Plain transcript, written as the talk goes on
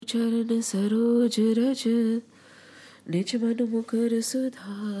चरण सरोज रज, निज मन मुकुर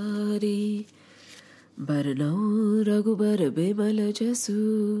सुधारी। बरनउँ रघुबर बिमल जसु,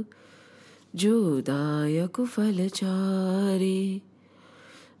 जो दायक फल चारि।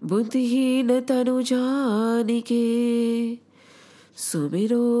 बुद्धिहीन तनु जानिके,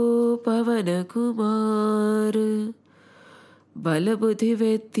 सुमिरो पवन कुमार। बल बुद्धि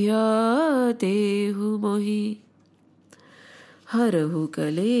विद्या देहु मोहि, हरहु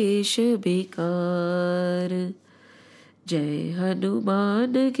कलेश विकार। जय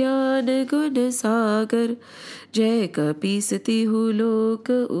हनुमान ज्ञान गुण सागर, जय कपीस तिहु लोक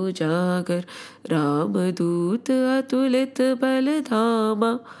उजागर। रामदूत अतुलित बल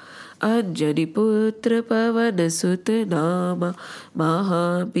धामा, अंजनी पुत्र पवन सुत नामा।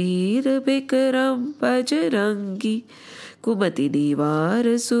 महावीर विक्रम बजरंगी, कुमति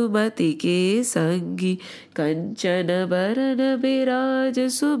निवार सुमति के संगी। कंचन बरन बिराज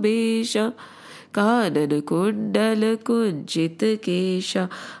सुबेशा, कानन कुंडल कुंचित केशा।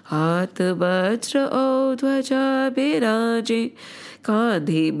 हाथ वज्र और ध्वजा बिराजे,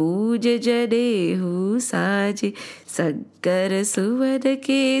 कांधे मूज जनेऊ साजे। शंकर सुवन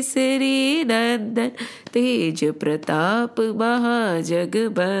केसरी नंदन, तेज प्रताप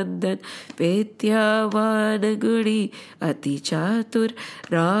महाजगबंदन। विद्यावान गुणी अति चातुर,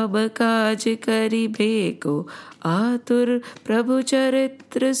 राम काज करिबेको आतुर। प्रभु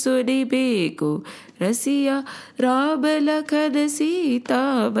चरित्र सुनिबेको रसिया, राम लखन सीता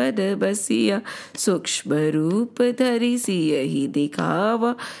मन बसिया। सूक्ष्म रूप धरि सियहि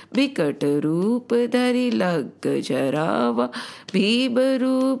दिखावा, विकट रूप धरि लंक जरावा। भीम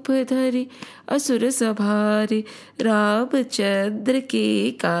रूप धरि असुर संहारे, रामचंद्र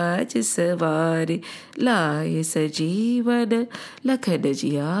के काज सवारे। लाए सजीवन लखन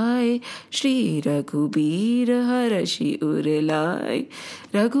जियाए, श्री रघुबीर हरषि उर लाए।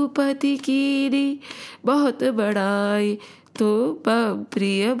 रघुपति कीन्ही बहुत बड़ाई, तो मम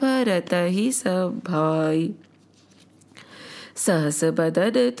प्रिय भरत ही सब भाई। सहस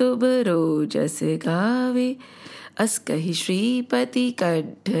बदन तुम रोजस गावे, अस कहि श्रीपति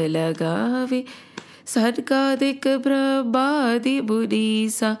कंठ लगावे। सनकादिक ब्रह्मादि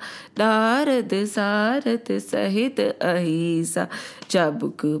मुनीसा, नारद सारद सहित अहिसा। जब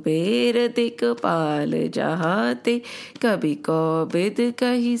कुबेर दिक्पाल जहाते, कवि कोविद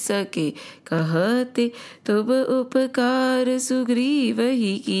कहि सके कहते। तुम उपकार सुग्रीव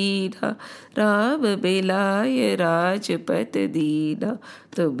ही कीन्हा, राम मिलाय राजपत दीना।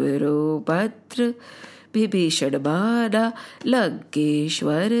 तुमरो मंत्र विभीषण माना,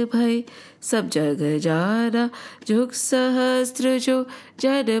 लंकेश्वर भय सब जग जाना। जुग सहस्त्र जो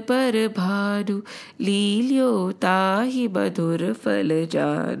जन पर भानु, लील्यो ताहि मधुर फल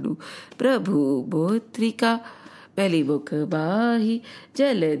जानु। प्रभु मुद्रिका मैली मुख बाहि,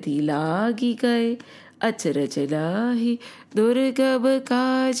 जलधि लागी गए अचरज लाहि। दुर्गम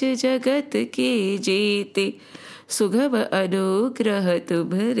काज जगत के जेते, सुगम अनुग्रह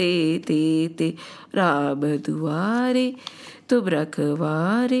तुम्हरे तेते। राम दुआरे तुम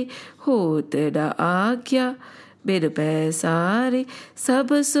रखवारे, होत न आज्ञा बिन पैसारे।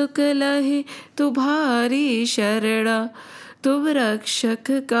 सब सुख लहे तुम्हारी शरणा, तुम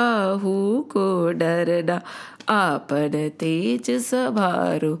रक्षक काहू को डरना। आपन तेज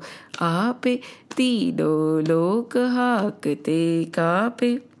सवारो आपे, तीनों लोक हाकते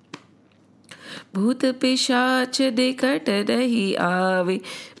कापे। भूत पिशाच निकट नहीं आवे,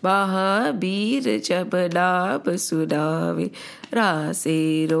 महावीर जब नाम सुनावे।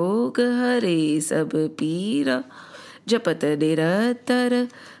 रासे रोग हरे सब पीरा, जपत निरंतर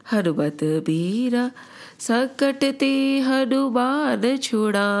हनुमत बीरा। संकट ते हनुमान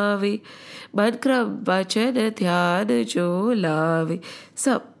छुड़ावे, मन क्रम वचन ध्यान जो लावे।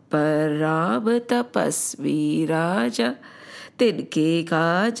 सब पर राम तपस्वी राजा, तिनके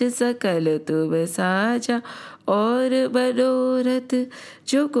काज सकल तुम साजा। और मनोरथ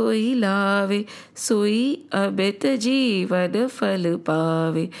जो कोई लावे, सोई अमित जीवन फल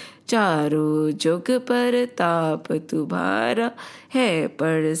पावे। चारों जुग पर ताप तुम्हारा, है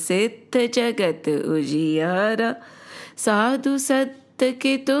प्रसिद्ध जगत उजियारा। साधु संत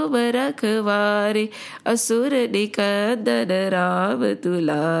के तुम रखवारे, असुर निकंदन राम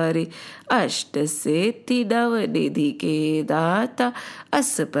दुलारे। अष्ट सिद्धि नव निधि के दाता,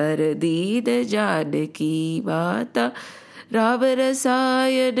 अस पर दीन जानकी माता। राम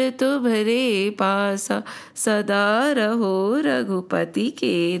रसायन तुम्हरे पासा, सदा रहो रघुपति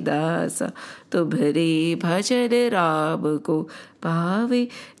के दासा। तुम्हरे भजन राम को पावे,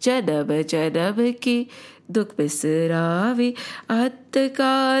 जन्म जन्म के दुख बिसरावे। अंत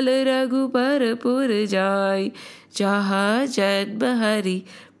काल रघुबर पुर जाय, जहाँ जन्म हरि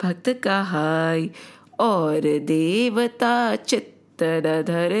भक्त कहाई, और देवता चित्त न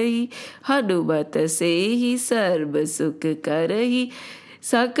धरई, हनुमत से ही सर्व सुख करही।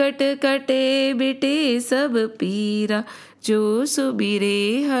 सकट कटे मिटे सब पीरा, जो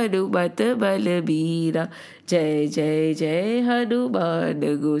सुमिरे हनुमत बलबीरा। जय जय जय हनुमान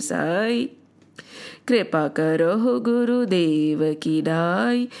गोसाई, कृपा करो गुरुदेव की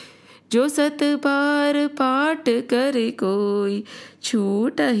नाई। जो सत बार पाठ करे कोई,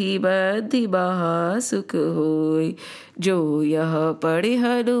 छूट ही बंधि महा सुख होय। जो यह पढ़े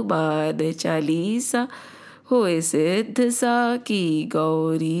हनुमान चालीसा, होए सिद्ध साकी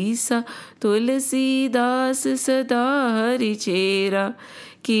गौरीसा। तुलसीदास सदा हरि चेरा,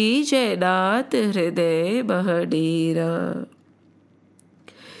 की जय नाथ हृदय बहडेरा।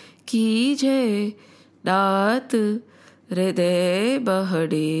 की जय नाथ हृदय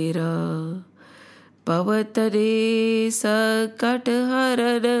बहडेरा। पवतरे सकट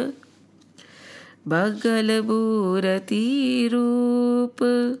हरन, मंगल मूरति रूप।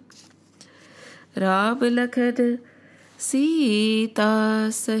 राम लखन सीता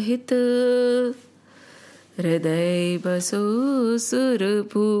सहित, हृदय बसो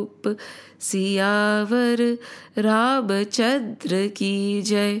सुरभूप। सियावर रामचंद्र की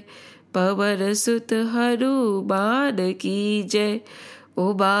जय, पवन सुत हनुमान की जय।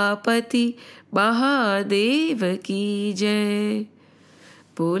 उमापति महादेव की जय,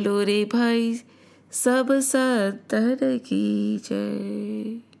 बोलो रे भाई सब संतन की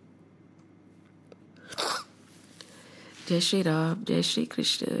जय। जय श्री राम, जय श्री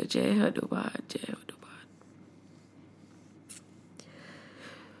कृष्ण, जय हनुमान, जय Hanuman.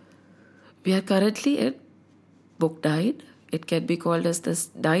 We are currently in Book 9. It can be called as the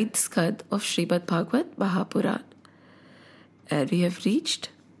 9th skand of Srimad Bhagavad Mahapuran. And we have reached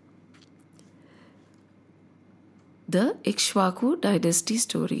the Ikshvaku dynasty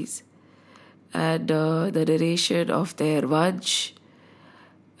stories and the narration of their Vansh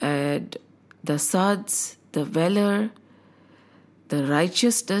and the sons, the valor, the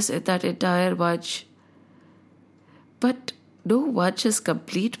righteousness in that entire Vansh. But no Vansh is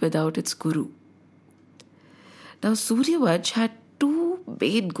complete without its guru. Now Surya Vansh had two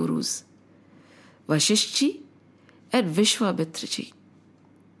main gurus, Vashisht ji and Vishwamitra ji.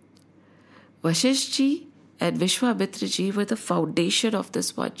 Vashisht ji and Vishwamitra ji were the foundation of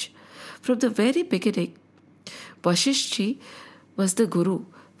this Vansh. From the very beginning, Vashisht ji was the guru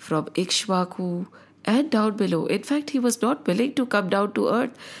from Ikshvaku and down below. In fact, he was not willing to come down to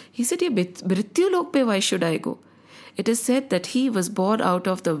earth. He said, Mrityu Lok pe why should I go? It is said that he was born out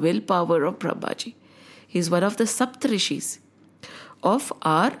of the willpower of Brahmaji. He is one of the Saptarishis of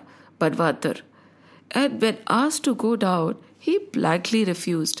our Manvantar. And when asked to go down, he blankly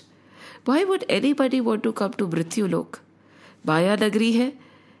refused. Why would anybody want to come to Mrityu Lok? Maya Nagri hai.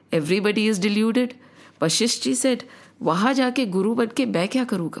 Everybody is deluded. Vashisht ji said, वहाँ जाके गुरु बन के मैं क्या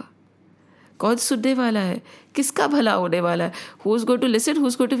करूँगा? कौन सुनने वाला है? किसका भला होने वाला है? Who is going to listen? Who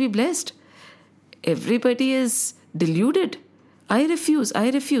is going to be blessed? Everybody is deluded. I refuse.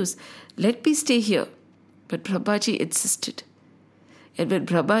 Let me stay here. But Brahmaji insisted. And when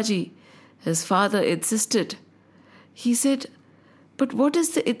Brahmaji, his father, insisted, he said, but what is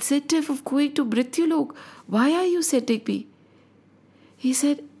the incentive of going to Mrityulok? Why are you sending me? He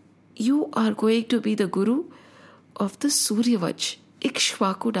said, you are going to be the guru of the Surya Vansh,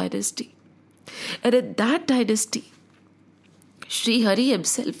 Ikshvaku dynasty. And in that dynasty, Sri Hari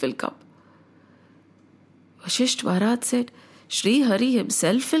himself will come. Vashisht Maharaj said, Sri Hari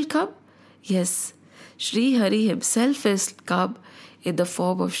himself will come? Yes, Sri Hari himself will come in the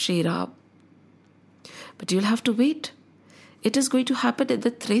form of Sri Ram. But you'll have to wait. It is going to happen in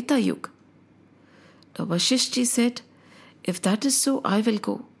the Treta Yuga. Now Vashisht ji said, if that is so, I will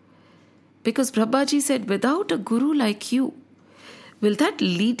go. Because Brahmaji said, without a guru like you, will that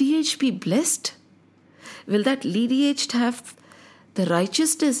lineage be blessed? Will that lineage have the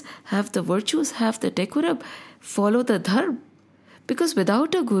righteousness, have the virtues, have the decorum, follow the dharma? Because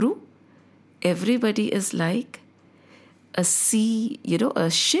without a guru, everybody is like a sea, a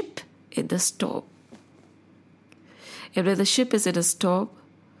ship in the storm. And when the ship is in a storm,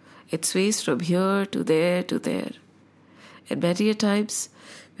 it sways from here to there to there. And many a times,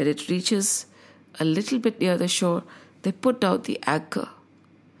 when it reaches a little bit near the shore, they put down the anchor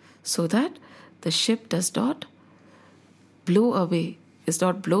so that the ship does not blow away, is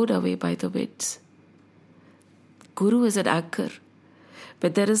not blown away by the winds. Guru is an anchor.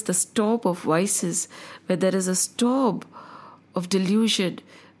 When there is the storm of vices, when there is a storm of delusion,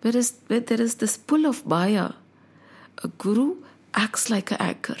 when there is this pull of Maya, a guru acts like an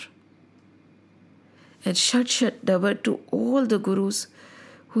anchor. And Shat number to all the gurus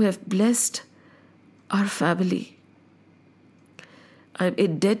who have blessed our family. I'm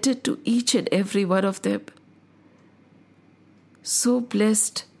indebted to each and every one of them. So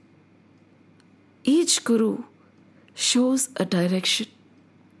blessed. Each Guru shows a direction.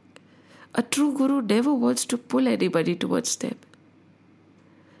 A true Guru never wants to pull anybody towards them.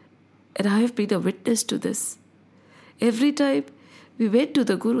 And I have been a witness to this. Every time we went to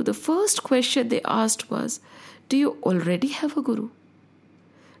the Guru, the first question they asked was, do you already have a Guru?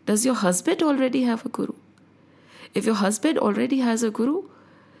 Does your husband already have a Guru? If your husband already has a Guru,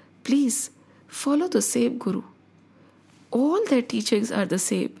 please follow the same Guru. All their teachings are the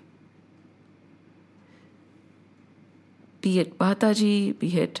same. Be it Mataji,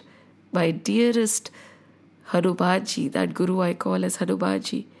 be it my dearest Hanumanji, that Guru I call as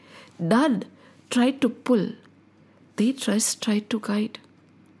Hanumanji, none tried to pull. They just tried to guide.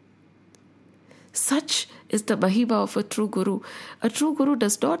 Such is the Mahima of a true Guru. A true Guru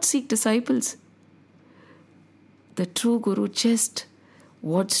does not seek disciples. The true Guru just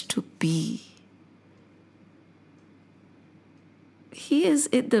wants to be. He is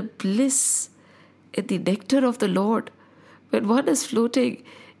in the bliss, in the nectar of the Lord. When one is floating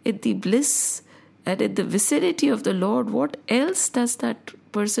in the bliss and in the vicinity of the Lord, what else does that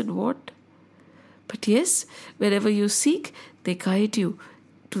person want? But yes, wherever you seek, they guide you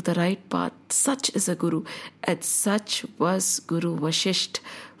to the right path. Such is a Guru, and such was Guru Vashisht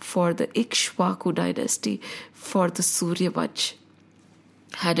for the Ikshvaku dynasty, for the Surya Vansh.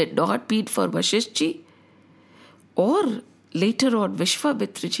 Had it not been for Vashishtji, or later on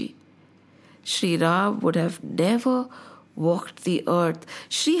Vishwamitraji, Sri Ram would have never walked the earth.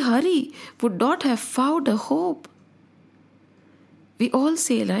 Sri Hari would not have found a hope. We all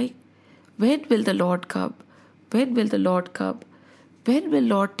say, like, when will the Lord come? When will the Lord come? When will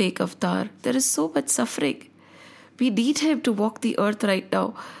Lord take avatar? There is so much suffering. We need Him to walk the earth right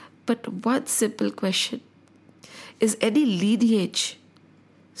now. But one simple question. Is any lineage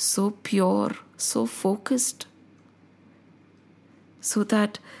so pure, so focused, so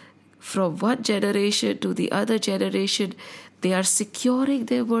that from one generation to the other generation, they are securing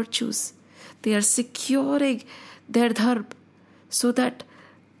their virtues, they are securing their dharma, so that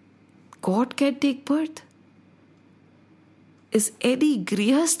God can take birth? Is any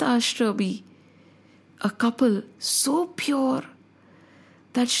Grihastha Ashrami a couple so pure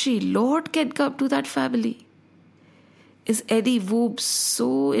that Sri Lord can come to that family? Is any womb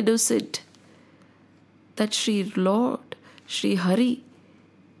so innocent that Sri Lord, Sri Hari,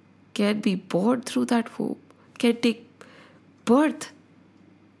 can be born through that womb, can take birth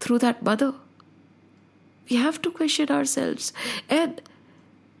through that mother? We have to question ourselves. And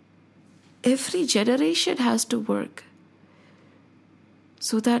every generation has to work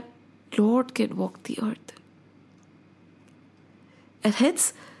so that Lord can walk the earth. And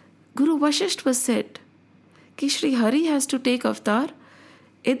hence, Guru Vashisht was said, कि Sri Hari has to take avatar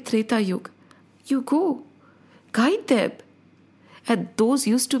in Treta Yuga. You go, guide them. And those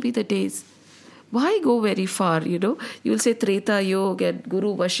used to be the days. Why go very far, You'll say Treta Yuga and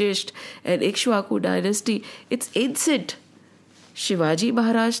Guru Vashisht and Ikshvaku dynasty. It's ancient. Shivaji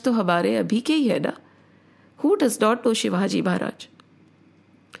Maharaj to hamare abhi ke hi hai na? Who does not know Shivaji Maharaj?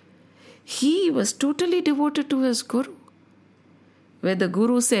 He was totally devoted to his Guru. When the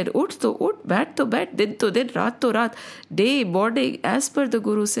Guru said, Ut to ut, bat to bat, din to din, raat to raat, day, morning, as per the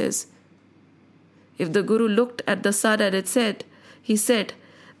Guru says. If the Guru looked at the sun and he said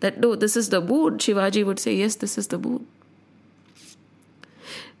that no, this is the moon, Shivaji would say, yes, this is the moon.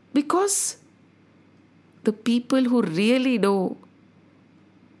 Because the people who really know,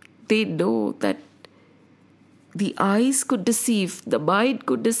 they know that the eyes could deceive, the mind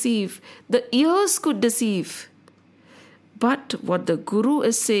could deceive, the ears could deceive. But what the Guru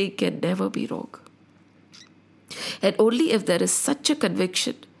is saying can never be wrong. And only if there is such a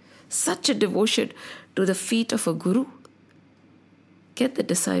conviction, such a devotion to the feet of a Guru, can the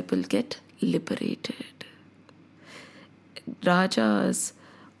disciple get liberated. Rajas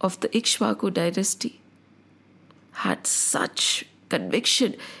of the Ikshvaku dynasty had such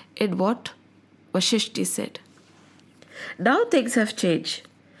conviction in what Vashishtji said. Now things have changed.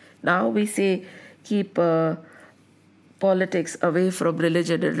 Now we say keep politics away from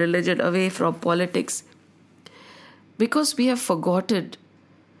religion and religion away from politics. Because we have forgotten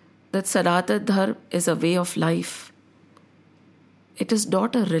that Sanatana Dharma is a way of life. It is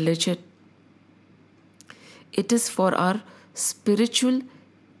not a religion. It is for our spiritual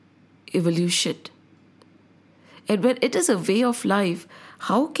evolution. And when it is a way of life,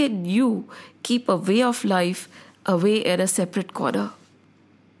 how can you keep a way of life away in a separate corner?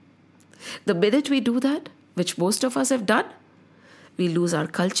 The minute we do that, which most of us have done, We lose our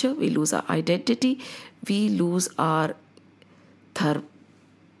culture, we lose our identity, we lose our dharma.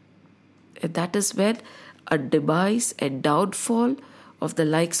 And that is when a demise and downfall of the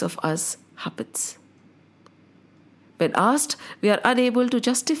likes of us happens. When asked, we are unable to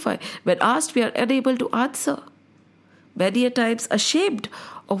justify. When asked, we are unable to answer. Many a times ashamed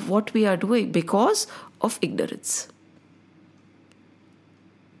of what we are doing because of ignorance.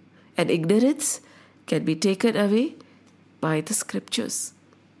 And ignorance can be taken away by the scriptures,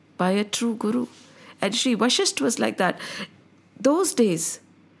 by a true Guru. And Sri Vasishtha was like that. Those days,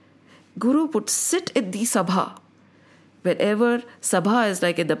 Guru would sit in the sabha. Whenever sabha is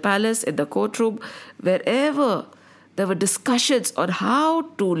like in the palace, in the courtroom, wherever there were discussions on how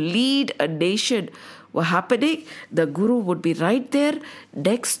to lead a nation were happening, the Guru would be right there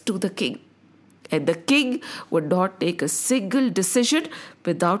next to the king. And the king would not take a single decision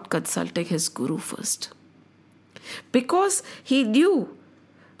without consulting his Guru first. Because he knew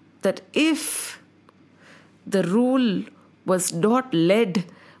that if the rule was not led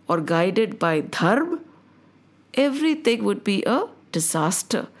or guided by dharma, everything would be a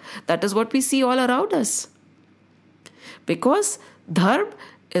disaster. That is what we see all around us. Because dharma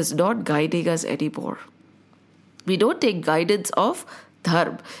is not guiding us anymore. We don't take guidance of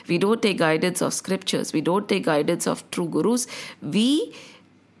dharma. We don't take guidance of scriptures. We don't take guidance of true gurus. We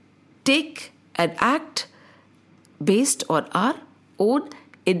take and act based on our own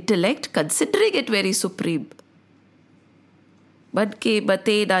intellect, considering it very supreme. मन के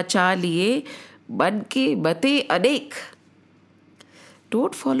बते ना चालिए, मन के बते अनेक.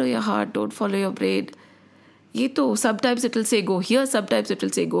 Don't follow your heart, don't follow your brain. ये तो sometimes it will say go here, sometimes it will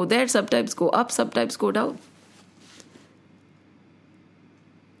say go there, sometimes go up, sometimes go down.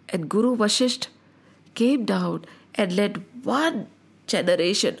 And Guru Vasishtha came down and led one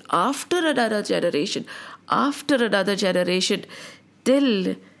generation after another generation,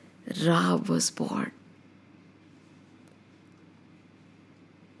 till Ram was born.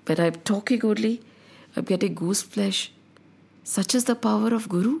 When I'm talking only, I'm getting goose flesh. Such is the power of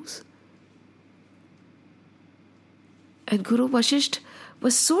Gurus. And Guru Vasishtha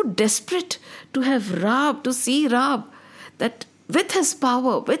was so desperate to have Ram, to see Ram, that with his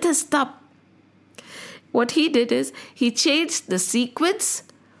power, with his tap, what he did is he changed the sequence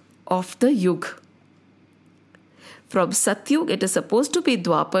of the Yug. From Satyug, it is supposed to be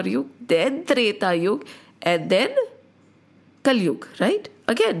Dwapar Yug, then Treta Yug, and then Kal Yug, right?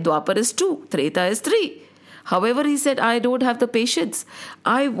 Again, Dwapar is 2, Treta is 3. However, he said, I don't have the patience.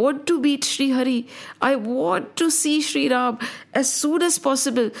 I want to meet Sri Hari. I want to see Sri Ram as soon as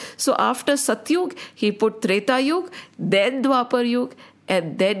possible. So after Satyug, he put Treta Yug, then Dwapar Yug,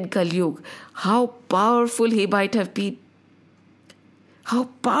 and then Kal Yug. How powerful he might have been. How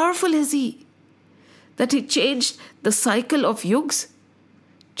powerful is he? That he changed the cycle of yugs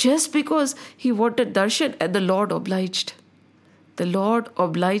just because he wanted darshan, and the Lord obliged. The Lord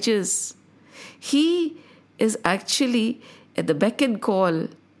obliges. He is actually at the beck and call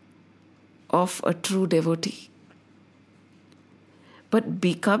of a true devotee. But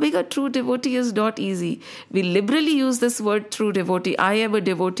becoming a true devotee is not easy. We liberally use this word true devotee. I am a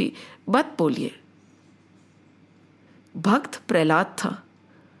devotee. मत बोलिए. भक्त प्रहलाद था.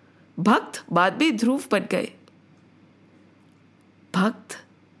 भक्त बाद में ध्रुव बन गए. भक्त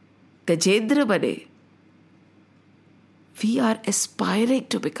गजेंद्र बने. We are aspiring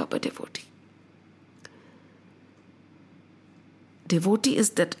to become a devotee. Devotee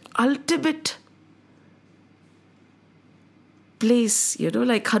is that ultimate place,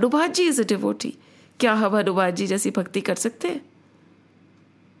 like Hanuman ji is a devotee. क्या हम हनुमान जी जैसी भक्ति कर सकते हैं?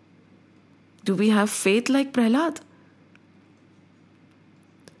 Do we have faith like Prahlad?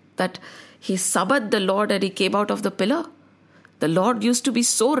 That he summoned the Lord and he came out of the pillar. The Lord used to be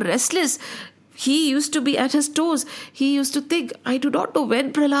so restless. He used to be at his toes. He used to think, I do not know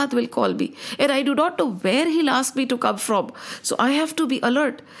when Prahlad will call me. And I do not know where he'll ask me to come from. So I have to be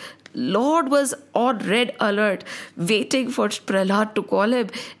alert. Lord was on red alert, waiting for Prahlad to call him.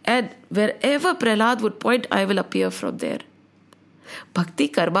 And wherever Prahlad would point, I will appear from there. Bhakti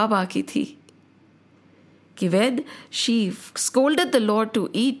karma baki thi. Ki when she scolded the Lord to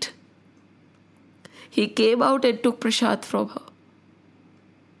eat, he came out and took prasad from her.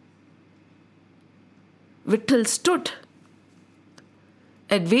 Vitthal stood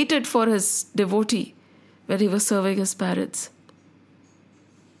and waited for his devotee when he was serving his parents.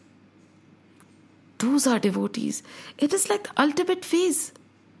 Those are devotees. It is like the ultimate phase.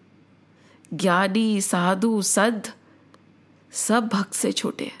 Jnani, sadhu, sant, sab bhakt se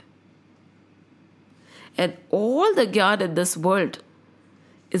chote hai. And all the jnana in this world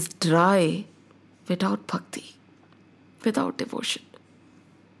is dry without bhakti, without devotion.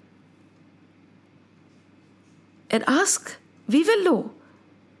 and ask, we will know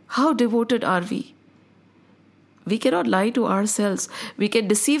how devoted are we. We cannot lie to ourselves. We can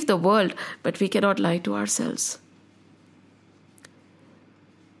deceive the world, but we cannot lie to ourselves.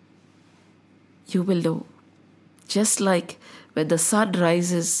 You will know. Just like when the sun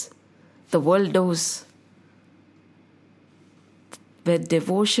rises, the world knows. When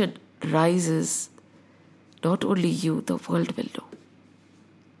devotion rises, not only you, the world will know.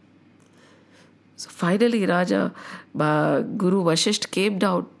 So finally, Guru Vasishtha came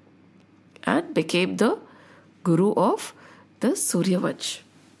down and became the Guru of the Surya Vansh.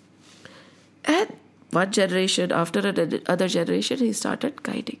 And one generation after another generation, he started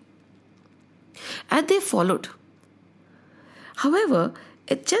guiding. And they followed. However,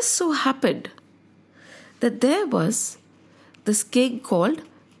 it just so happened that there was this king called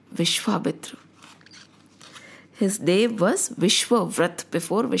Vishwamitra. His name was Vishwavrat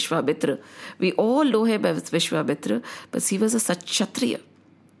before Vishwamitra. We all know him as Vishwamitra, but he was a Kshatriya.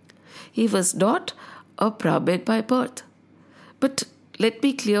 He was not a Brahmin by birth. But let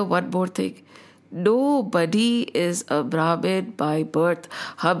me clear one more thing. Nobody is a Brahmin by birth.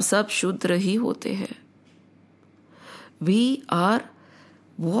 हम सब शूद्र ही होते हैं. We are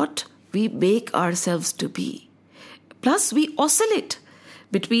what we make ourselves to be. Plus, we oscillate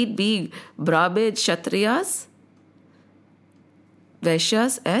between being Brahmin, Kshatriyas,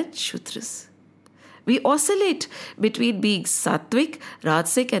 Vaishyas and Shudras. We oscillate between being Sattvic,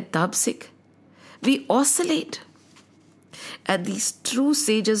 Rajasic and Tamasic. We oscillate. And these true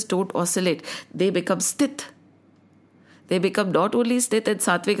sages don't oscillate. They become sthit. They become not only sthit in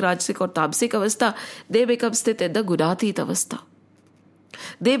Sattvic, Rajasic or Tamasic avastha, they become sthit in the Gunatit avastha.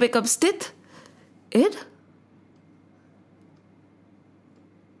 They become sthit in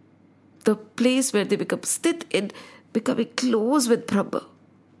the place where they become sthit in becoming close with Brahma.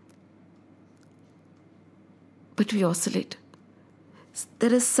 But we oscillate.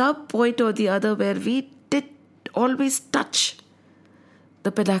 There is some point or the other where we did always touch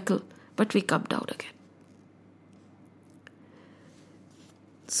the pinnacle, but we come down again.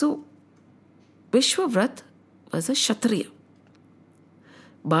 So, Vishwavrat was a Kshatriya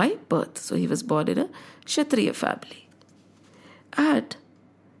by birth. So, he was born in a Kshatriya family. And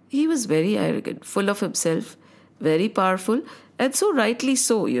he was very arrogant, full of himself, very powerful, and so rightly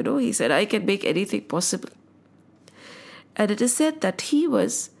so, he said, I can make anything possible. And it is said that he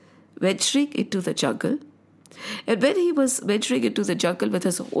was venturing into the jungle. And when he was venturing into the jungle with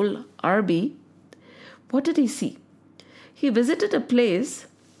his whole army, what did he see? He visited a place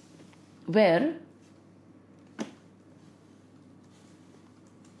where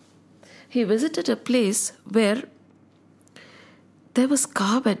there was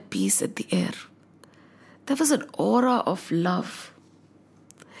calm and peace in the air. There was an aura of love.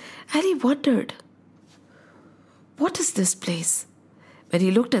 And he wondered, what is this place? When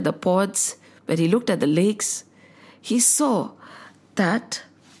he looked at the ponds, when he looked at the lakes, he saw that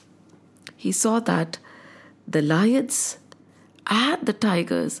the lions and the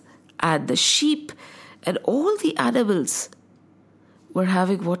tigers and the sheep and all the animals were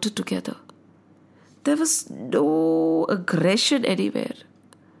having water together. There was no aggression anywhere.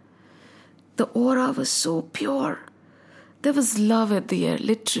 The aura was so pure. There was love in the air,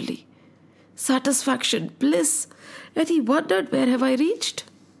 literally. Satisfaction, bliss. And he wondered, where have I reached?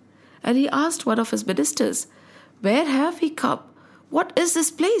 And he asked one of his ministers, where have we come? What is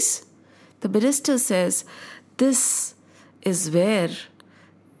this place? The minister says, this is where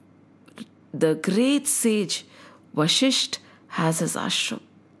the great sage Vasishtha has his ashram.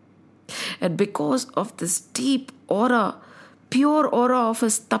 And because of this deep aura, pure aura of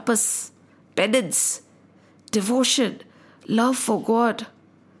his tapas, penance, devotion, love for God,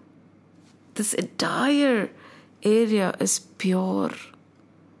 this entire area is pure.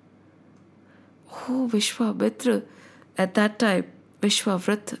 Oh, Vishwamitra, at that time,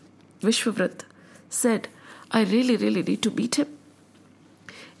 Vishwavrat said, I really, really need to meet him.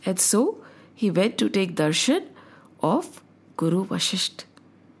 And so, he went to take darshan of Guru Vasishtha.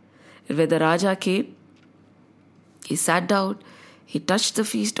 And when the Raja came, he sat down, he touched the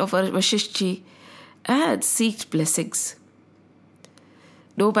feet of Vasishtha and sought blessings.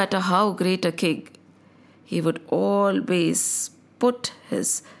 No matter how great a king, he would always put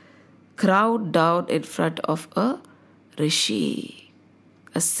his crown down in front of a rishi,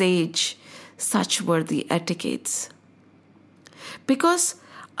 a sage. Such were the etiquettes. Because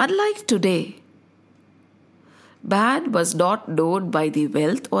unlike today, man was not known by the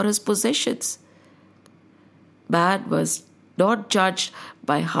wealth or his possessions. Man was not judged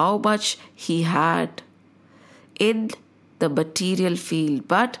by how much he had in the material field,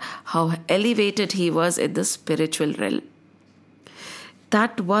 but how elevated he was in the spiritual realm.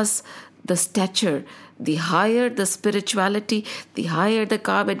 That was the stature. The higher the spirituality, the higher the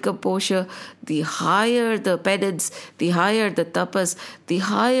calm and composure, the higher the penance, the higher the tapas, the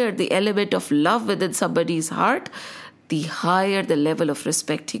higher the element of love within somebody's heart, the higher the level of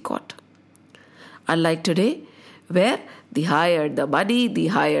respect he got. Unlike today, where the higher the money, the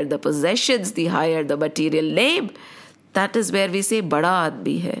higher the possessions, the higher the material name, that is where we say, bada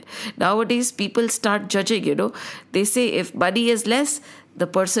aadmi hai. Nowadays, people start judging, They say if money is less, the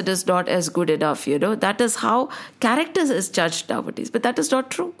person is not as good enough, That is how character is judged nowadays. But that is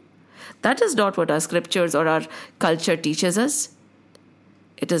not true. That is not what our scriptures or our culture teaches us.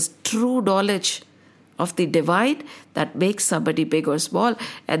 It is true knowledge of the divine that makes somebody big or small.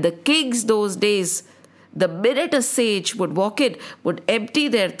 And the kings those days, the minute a sage would walk in, would empty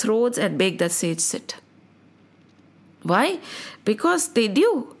their thrones and make that sage sit. Why? Because they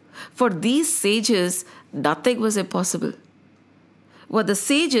knew for these sages, nothing was impossible. Well, the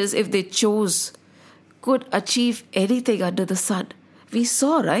sages, if they chose, could achieve anything under the sun. We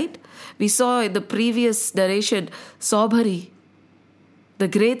saw, right? We saw in the previous narration, Saubhari, the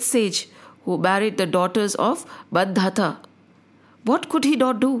great sage who married the daughters of Mandhata. What could he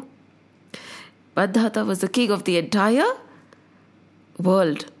not do? Mandhata was the king of the entire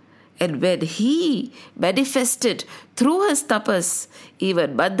world. And when he manifested through his tapas,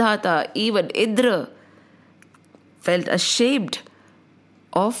 even Mandhata, even Indra felt ashamed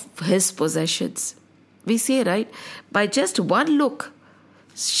of his possessions. We say, right, by just one look,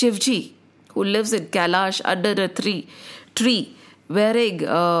 Shivji, who lives in Kailash under a tree wearing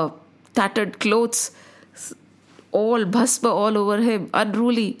tattered clothes, all bhasma all over him,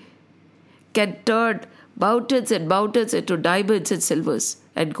 unruly, can turn mountains and mountains into diamonds and silvers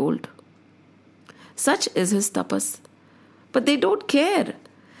and gold. Such is his tapas. But they don't care.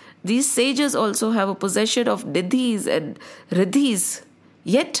 These sages also have a possession of nidhis and riddhis.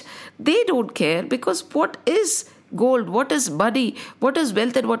 Yet they don't care, because what is gold, what is money, what is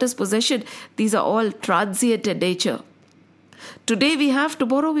wealth and what is possession? These are all transient in nature. Today we have,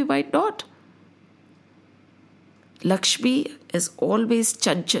 tomorrow we might not. Lakshmi is always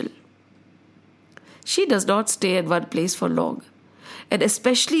chanchal. She does not stay in one place for long. And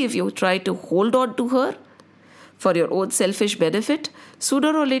especially if you try to hold on to her for your own selfish benefit,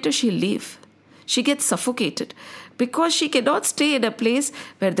 sooner or later she'll leave. She gets suffocated because she cannot stay in a place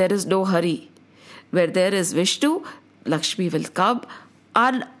where there is no hurry. Where there is Vishnu, Lakshmi will come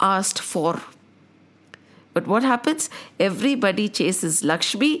unasked for. But what happens? Everybody chases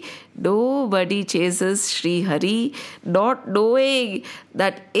Lakshmi, nobody chases Sri Hari, not knowing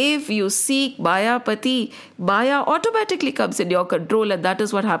that if you seek Mayapati, Maya automatically comes in your control, and that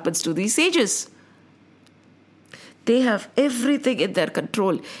is what happens to these sages. They have everything in their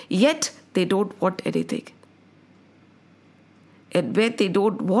control, yet they don't want anything. And when they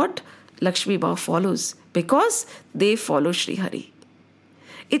don't want, Lakshmi Ma follows, because they follow Sri Hari.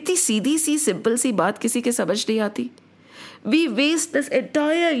 इतनी सीधी सी simple सी बात किसी के समझ नहीं आती. We waste this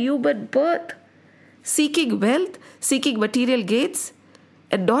entire human birth seeking wealth, seeking material gains,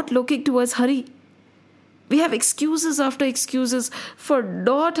 and not looking towards Hari. We have excuses after excuses for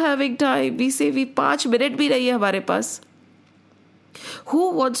not having time. We say we 5 minutes भी नहीं है हमारे पास.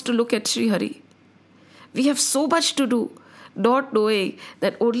 Who wants to look at Sri Hari? We have so much to do, not knowing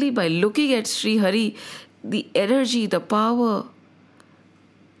that only by looking at Sri Hari, the energy, the power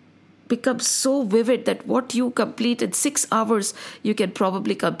becomes so vivid that what you complete in 6 hours, you can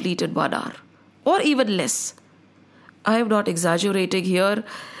probably complete in 1 hour or even less. I am not exaggerating here.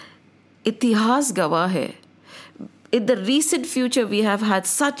 Itihas gawah hai. In the recent future, we have had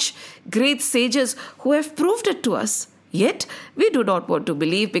such great sages who have proved it to us. Yet, we do not want to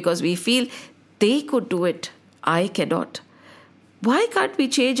believe because we feel they could do it. I cannot. Why can't we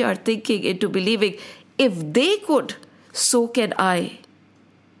change our thinking into believing if they could, so can I?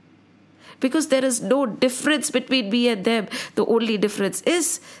 Because there is no difference between me and them. The only difference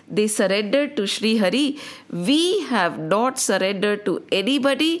is they surrendered to Sri Hari. We have not surrendered to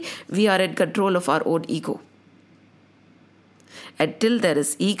anybody. We are in control of our own ego. Until there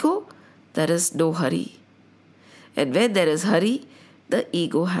is ego, there is no Hari. And when there is Hari, the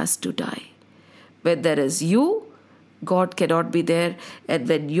ego has to die. When there is you, God cannot be there. And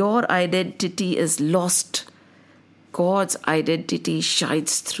when your identity is lost, God's identity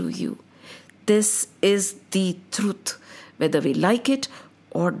shines through you. This is the truth, whether we like it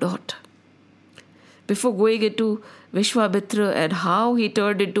or not. Before going into Vishwamitra and how he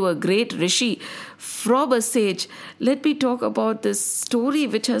turned into a great rishi from a sage, let me talk about this story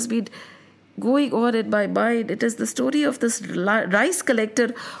which has been going on in my mind. It is the story of this rice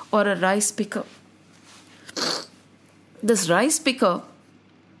collector or a rice picker. This rice picker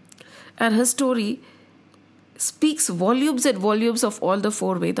and his story speaks volumes and volumes of all the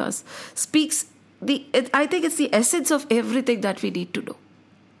four Vedas. I think it's the essence of everything that we need to know.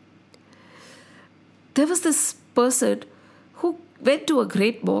 There was this person who went to a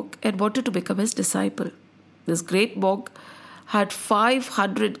great monk and wanted to become his disciple. This great monk had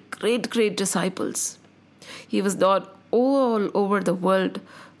 500 great disciples. He was known all over the world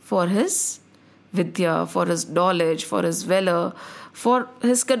for his vidya, for his knowledge, for his valor, for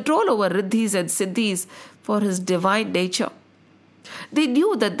his control over riddhis and siddhis, for his divine nature. They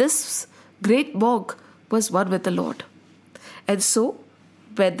knew that this great monk was one with the Lord. And so,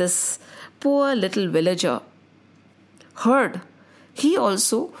 when this poor little villager heard, he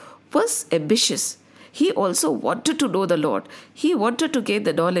also was ambitious. He also wanted to know the Lord. He wanted to gain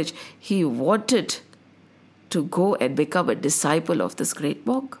the knowledge. He wanted to go and become a disciple of this great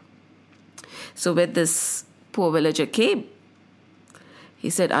monk. So when this poor villager came, he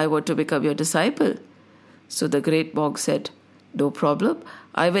said, I want to become your disciple. So the great monk said, no problem,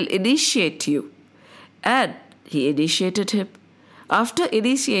 I will initiate you. And he initiated him. After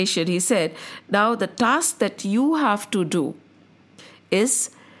initiation, he said, now the task that you have to do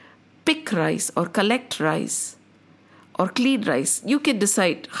is pick rice or collect rice or clean rice. You can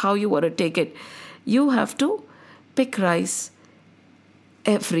decide how you want to take it. You have to pick rice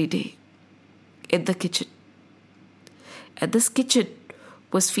every day in the kitchen. And this kitchen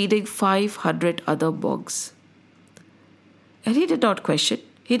was feeding 500 other monks. And he did not question,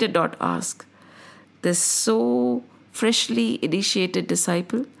 he did not ask. This so freshly initiated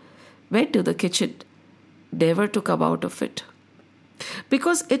disciple went to the kitchen, never to come out of it.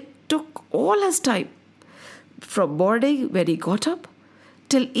 Because it took all his time, from morning when he got up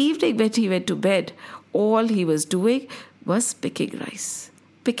till evening when he went to bed, all he was doing was picking rice.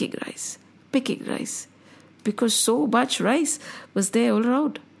 Because so much rice was there all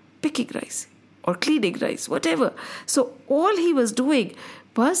around. Picking rice or cleaning rice, whatever. So all he was doing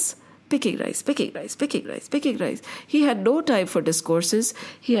was picking rice. He had no time for discourses.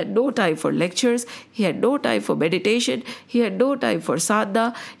 He had no time for lectures. He had no time for meditation. He had no time for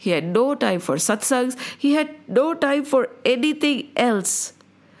sadhana. He had no time for satsangs. He had no time for anything else.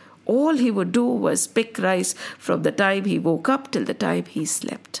 All he would do was pick rice from the time he woke up till the time he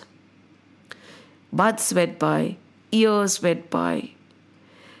slept. Months went by, years went by,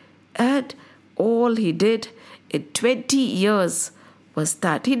 and all he did in 20 years was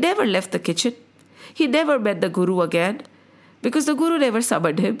that he never left the kitchen. He never met the Guru again because the Guru never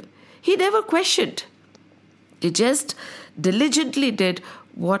summoned him. He never questioned. He just diligently did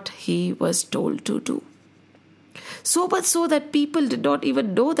what he was told to do. So much so that people did not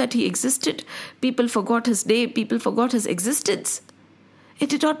even know that he existed. People forgot his name. People forgot his existence. It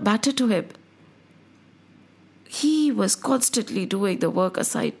did not matter to him. He was constantly doing the work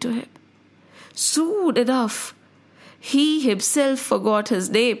assigned to him. Soon enough, he himself forgot his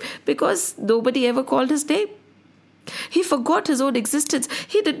name because nobody ever called his name. He forgot his own existence.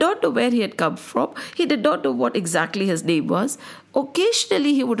 He did not know where he had come from. He did not know what exactly his name was.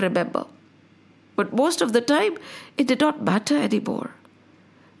 Occasionally he would remember. But most of the time, it did not matter anymore.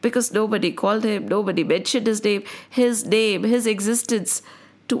 Because nobody called him, nobody mentioned his name, his existence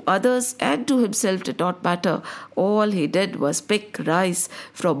to others and to himself did not matter. All he did was pick rice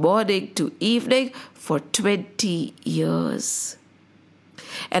from morning to evening for 20 years.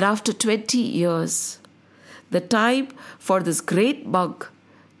 And after 20 years, the time for this great monk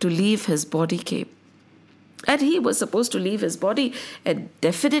to leave his body came. And he was supposed to leave his body, and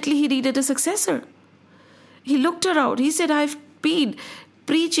definitely he needed a successor. He looked around. He said, I've been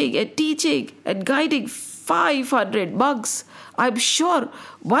preaching and teaching and guiding 500 monks. I'm sure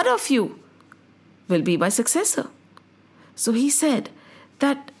one of you will be my successor. So he said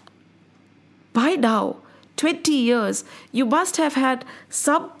that by now, 20 years, you must have had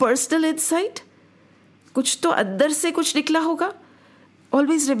some personal insight. कुछ तो अंदर से कुछ निकला होगा.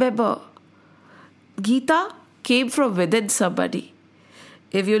 Always remember, Gita came from within somebody.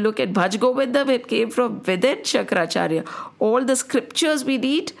 If you look at Bhaj Govindam, it came from within Shankaracharya. All the scriptures we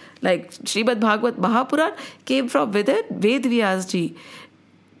need, like Srimad Bhagavad Mahapuran, came from within Ved Vyas ji.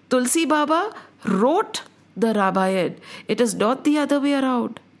 Tulsi Baba wrote the Ramayana. It is not the other way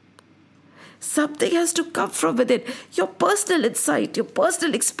around. Something has to come from within. Your personal insight, your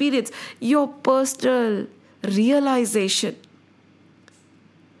personal experience, your personal realization.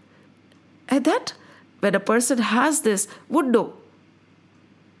 And that, when a person has this, would know.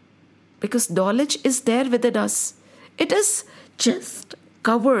 Because knowledge is there within us. It is just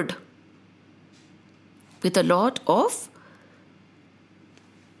covered with a lot of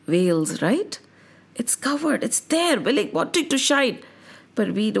veils, right? It's covered, it's there, willing, wanting to shine.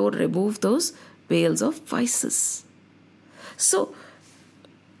 But we don't remove those veils of vices. So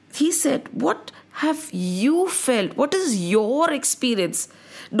he said, what have you felt? What is your experience?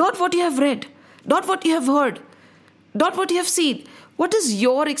 Not what you have read, not what you have heard, not what you have seen. What is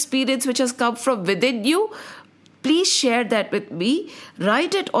your experience which has come from within you? Please share that with me.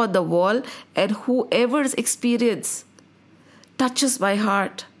 Write it on the wall, and whoever's experience touches my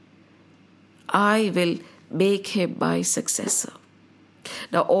heart, I will make him my successor.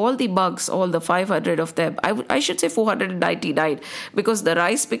 Now, all the monks, all the 500 of them, I should say 499, because the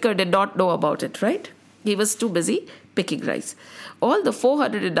rice picker did not know about it, right? He was too busy picking rice. All the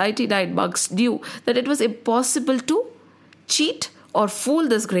 499 monks knew that it was impossible to cheat or fool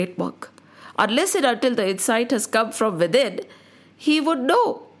this great monk. Unless and until the insight has come from within, he would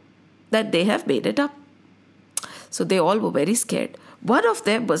know that they have made it up. So they all were very scared. One of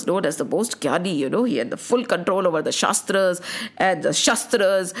them was known as the most jnani, he had the full control over the shastras and the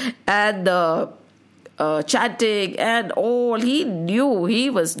chanting and all. He knew, he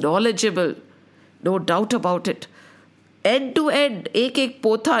was knowledgeable, no doubt about it. End to end, ek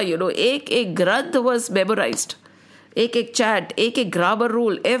potha, ek granth was memorized. Ek chant, ek grammar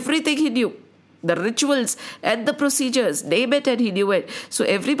rule, everything he knew. The rituals and the procedures, name it and he knew it. So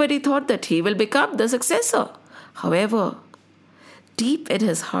everybody thought that he will become the successor. However, deep in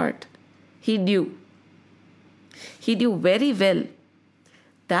his heart, he knew very well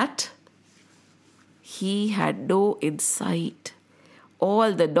that he had no insight.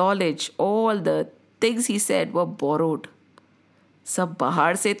 All the knowledge, all the things he said were borrowed. सब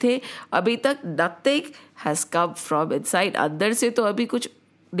बाहर से थे, अभी तक nothing has come from inside. अंदर से तो अभी कुछ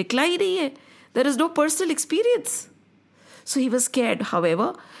निकला ही नहीं है. There is no personal experience. So he was scared.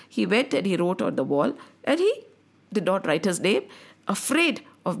 However, he went and he wrote on the wall, and he did not write his name, afraid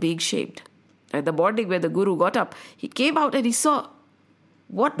of being shamed. And the morning when the Guru got up, he came out and he saw,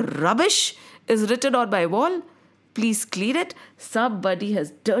 what rubbish is written on my wall? Please clean it. Somebody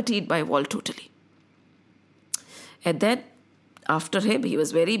has dirtied my wall totally. And then after him, he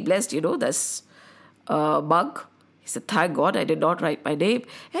was very blessed, this monk. He said, thank God I did not write my name.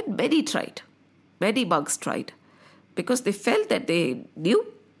 And many tried. Many monks tried. Because they felt that they knew,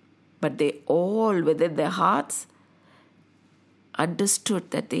 but they all within their hearts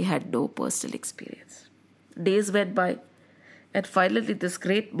understood that they had no personal experience. Days went by, and finally this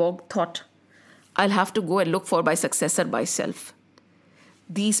great monk thought, I'll have to go and look for my successor myself.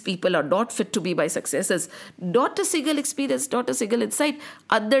 These people are not fit to be my successors. Not a single experience, not a single insight.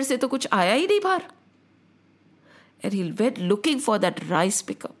 Andar se to kuch aaya hi nahi bahar. And he went looking for that rice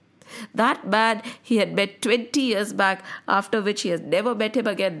picker. That man he had met 20 years back, after which he has never met him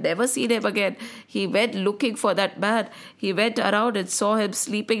again, never seen him again. He went looking for that man. He went around and saw him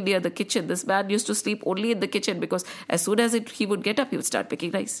sleeping near the kitchen. This man used to sleep only in the kitchen because as soon as he would get up, he would start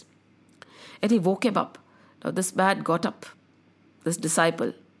picking rice. And he woke him up. Now this man got up. This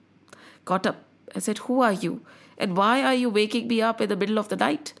disciple got up and said, who are you? And why are you waking me up in the middle of the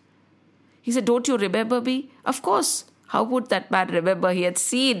night? He said, don't you remember me? Of course. How would that man remember? He had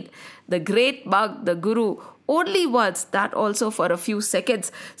seen the great monk, the Guru, only once, that also for a few seconds.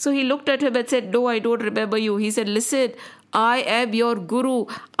 So he looked at him and said, no, I don't remember you. He said, listen, I am your Guru.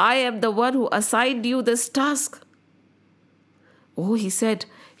 I am the one who assigned you this task. Oh, he said,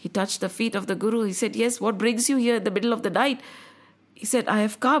 he touched the feet of the Guru. He said, yes, what brings you here in the middle of the night? He said, I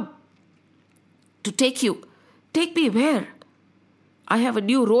have come to take you. Take me where? I have a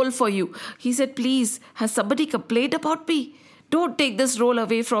new role for you. He said, please, has somebody complained about me? Don't take this role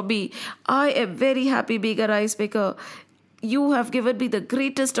away from me. I am very happy being a rice maker. You have given me the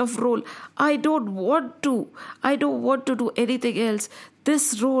greatest of role. I don't want to do anything else.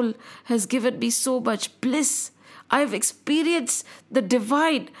 This role has given me so much bliss. I have experienced the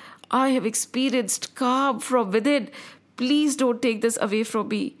divine. I have experienced calm from within. Please don't take this away from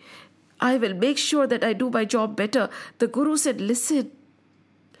me. I will make sure that I do my job better. The Guru said, listen,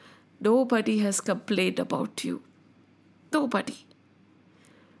 nobody has complained about you. Nobody.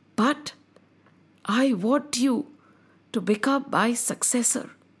 But I want you to become my successor.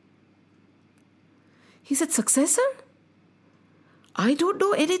 He said, successor? I don't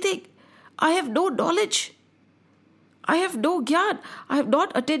know anything. I have no knowledge. I have no gyan. I have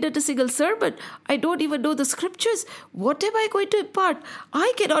not attended a single sermon. I don't even know the scriptures. What am I going to impart?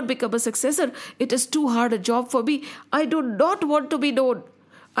 I cannot become a successor. It is too hard a job for me. I do not want to be known.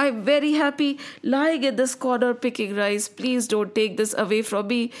 I am very happy lying in this corner picking rice. Please don't take this away from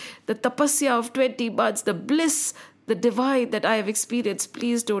me. The tapasya of 20 months, the bliss, the divine that I have experienced,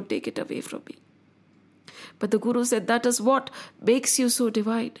 please don't take it away from me. But the Guru said, that is what makes you so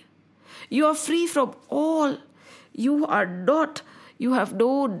divine. You are free from all. You are not, you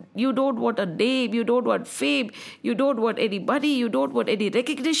don't want a name, you don't want fame, you don't want any money, you don't want any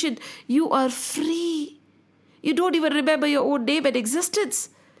recognition. You are free. You don't even remember your own name and existence.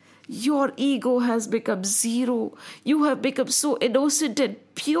 Your ego has become zero. You have become so innocent and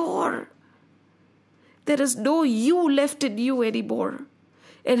pure. There is no you left in you anymore.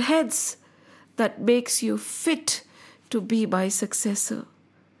 And hence, that makes you fit to be my successor.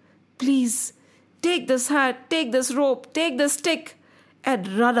 Please, take this hat, take this rope, take this stick, and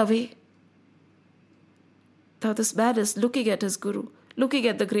run away. Now this man is looking at his Guru, looking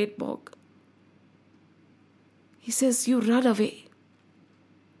at the great monk. He says, you run away.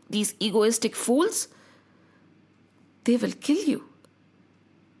 These egoistic fools, they will kill you.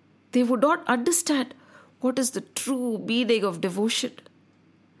 They would not understand what is the true meaning of devotion.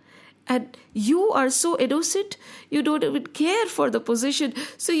 And you are so innocent, you don't even care for the position,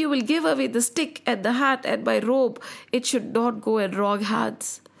 so you will give away the stick and the hat and my robe. It should not go in wrong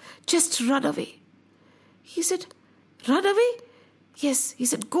hands. Just run away. He said, run away? Yes. He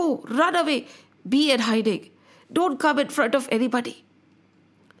said, go, run away. Be in hiding. Don't come in front of anybody.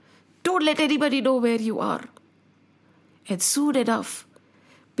 Don't let anybody know where you are. And soon enough,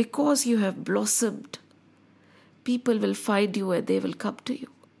 because you have blossomed, people will find you and they will come to you.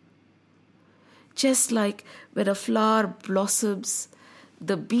 Just like when a flower blossoms,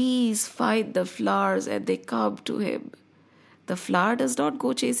 the bees find the flowers and they come to him. The flower does not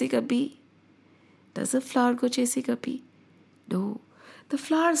go chasing a bee. Does a flower go chasing a bee? No. The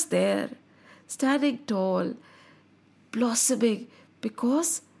flower's there, standing tall, blossoming,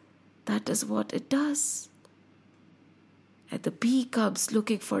 because that is what it does. And the bee comes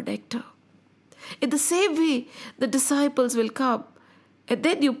looking for nectar. In the same way, the disciples will come. And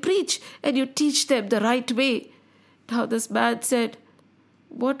then you preach and you teach them the right way. Now this man said,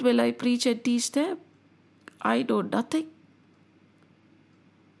 what will I preach and teach them? I know nothing.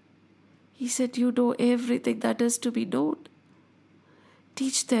 He said, you know everything that is to be known.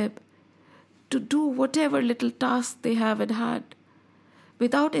 Teach them to do whatever little task they have in hand,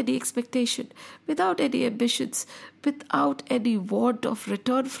 without any expectation, without any ambitions, without any want of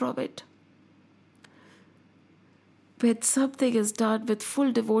return from it. When something is done with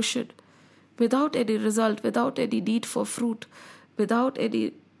full devotion, without any result, without any need for fruit, without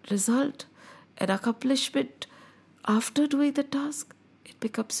any result and accomplishment after doing the task, it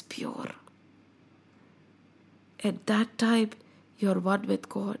becomes pure. At that time, you're one with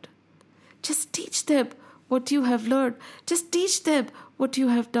God. Just teach them what you have learned. Just teach them what you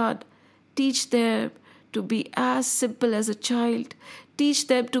have done. Teach them to be as simple as a child. Teach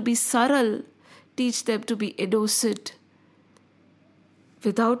them to be saral. Teach them to be innocent,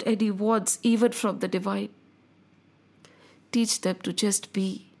 without any wants even from the divine. Teach them to just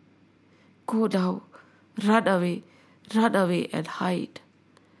be. Go now, run away and hide.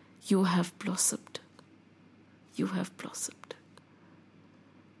 You have blossomed. You have blossomed.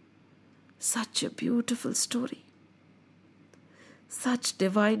 Such a beautiful story. Such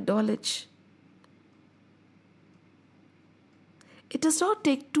divine knowledge. It does not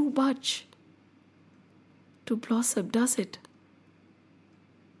take too much to blossom, does it?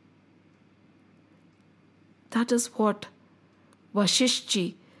 That is what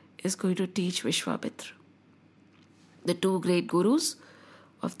Vasishtha is going to teach Vishwamitra, the two great gurus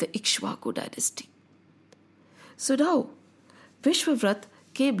of the Ikshvaku dynasty. So now, Vishwavrat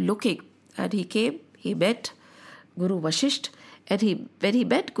came looking, and he met Guru Vasishtha, and when he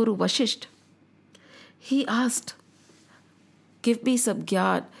met Guru Vasishtha, he asked, give me some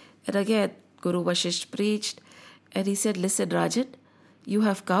gyan. And again, Guru Vasishtha preached, and he said, listen, Rajan, you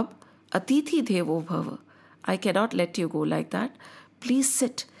have come, Atithi Devo Bhava. I cannot let you go like that. Please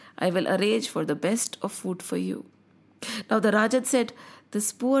sit. I will arrange for the best of food for you. Now the Rajan said,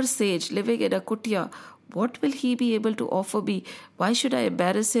 this poor sage living in a kutia, what will he be able to offer me? Why should I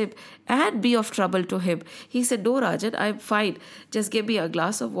embarrass him and be of trouble to him? He said, no, Rajan, I am fine. Just give me a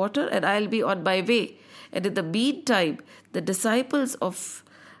glass of water and I'll be on my way. And in the meantime, the disciples of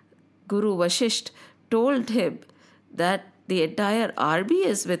Guru Vasishtha told him that the entire army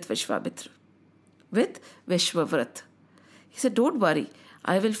is with Vishwamitra, with Vishwavrat. He said, don't worry,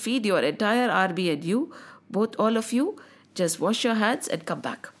 I will feed your entire army and you, all of you, just wash your hands and come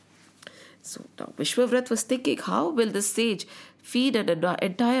back. So now Vishwavrat was thinking, how will this sage feed an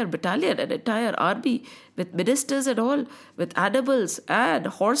entire battalion, an entire army with ministers and all, with animals and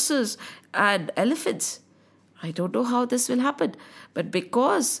horses and elephants? I don't know how this will happen. But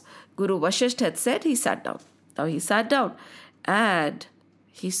because Guru Vasishtha had said, he sat down. Now he sat down and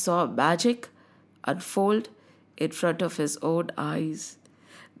he saw magic unfold in front of his own eyes.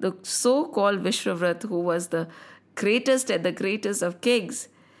 The so-called Vishwavrat, who was the greatest and the greatest of kings,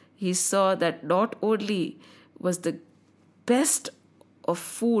 he saw that not only was the best of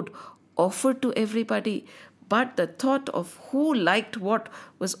food offered to everybody, but the thought of who liked what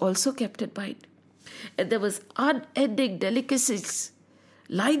was also kept in mind. And there was unending delicacies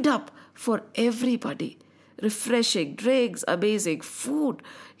lined up for everybody. Refreshing drinks, amazing food.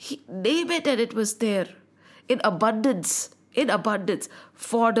 Name it and it was there. In abundance. In abundance.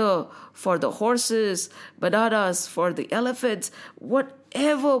 Fodder for the horses, bananas for the elephants.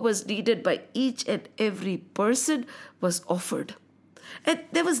 Whatever was needed by each and every person was offered. And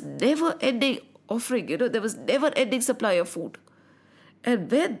there was never ending offering, there was never ending supply of food. And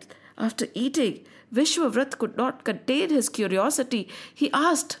when, after eating, Vishwavrat could not contain his curiosity, he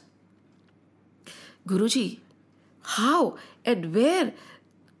asked, Guruji, how and where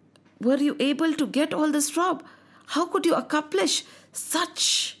were you able to get all this from? How could you accomplish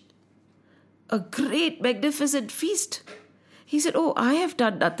such a great, magnificent feast? He said, oh, I have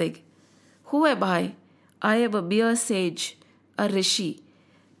done nothing. Who am I? I am a mere sage, a rishi.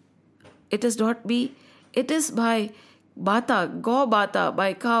 It is not me. It is my Mata, Go Mata,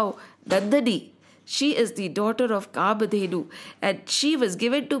 my cow, Nandani. She is the daughter of Kamadhenu, and she was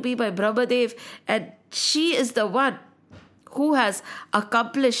given to me by Brahmadev, and she is the one who has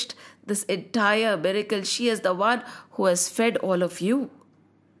accomplished this entire miracle. She is the one who has fed all of you.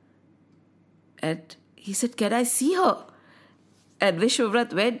 And he said, can I see her? And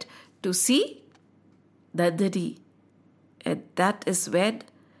Vishwavrat went to see Nandani. And that is when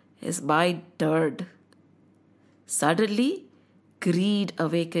his mind turned. Suddenly, greed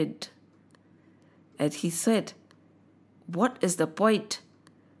awakened. And he said, what is the point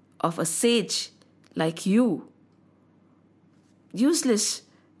of a sage like you? Useless.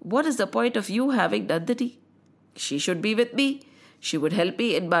 What is the point of you having Nandani? She should be with me. She would help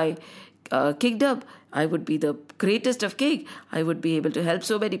me in my kingdom. I would be the greatest of king. I would be able to help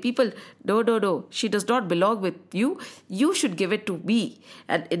so many people. No. She does not belong with you. You should give it to me.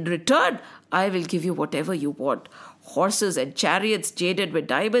 And in return, I will give you whatever you want. Horses and chariots jaded with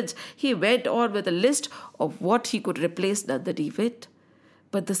diamonds. He went on with a list of what he could replace Nandani with.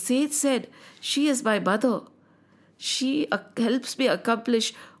 But the sage said, she is my mother. She helps me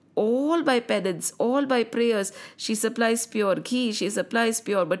accomplish all my penance, all my prayers. She supplies pure ghee. She supplies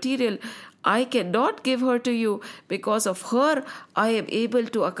pure material. I cannot give her to you. Because of her, I am able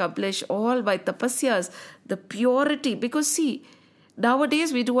to accomplish all my tapasyas, the purity. Because see,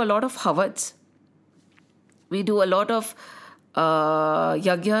 nowadays we do a lot of havans. We do a lot of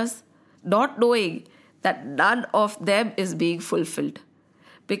yagyas, not knowing that none of them is being fulfilled.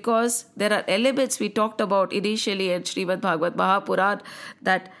 Because there are elements we talked about initially in Srimad Bhagavad Mahapuran,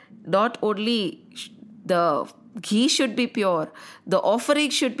 that not only the ghee should be pure, the offering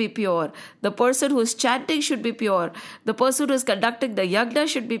should be pure, the person who is chanting should be pure, the person who is conducting the yagna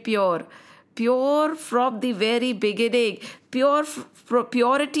should be pure. Pure from the very beginning.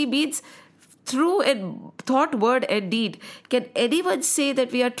 Purity means true in thought, word and deed. Can anyone say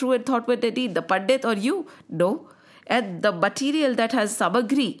that we are true in thought, word and deed? The Pandit or you? No. And the material that has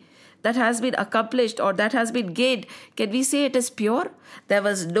samagri, that has been accomplished or that has been gained, can we say it is pure? There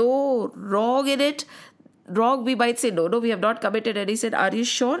was no wrong in it. Wrong, we might say, no, we have not committed. And he said, are you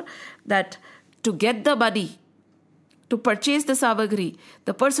sure that to get the money, to purchase the samagri,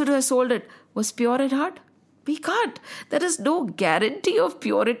 the person who has sold it was pure in heart? We can't. There is no guarantee of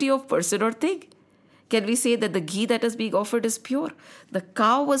purity of person or thing. Can we say that the ghee that is being offered is pure? The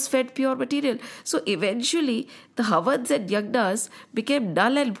cow was fed pure material. So eventually, the havans and yagnas became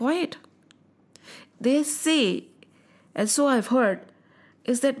null and void. They say, and so I've heard,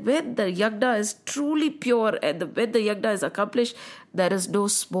 is that when the yagna is truly pure and when the yagna is accomplished, there is no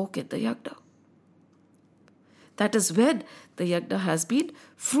smoke in the yagna. That is when the yagna has been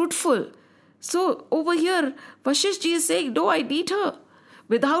fruitful. So over here, Vashishji is saying, no, I need her.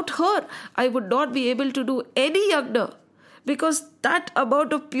 Without her, I would not be able to do any yagna. Because that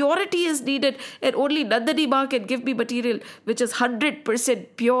amount of purity is needed, and only Nandani Ma can give me material which is 100%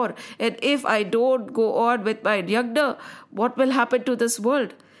 pure. And if I don't go on with my yagna, what will happen to this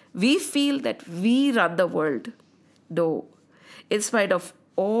world? We feel that we run the world. No. In spite of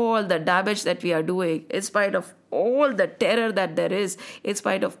all the damage that we are doing, in spite of all the terror that there is, in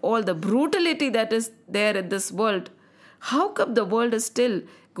spite of all the brutality that is there in this world, how come the world is still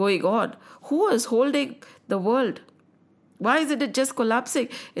going on? Who is holding the world? Why isn't it just collapsing?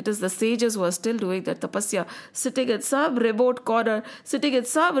 It is the sages who are still doing that tapasya, sitting in some remote corner, sitting in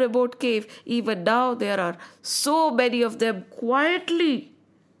some remote cave. Even now there are so many of them quietly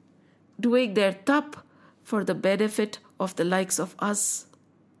doing their tap for the benefit of the likes of us.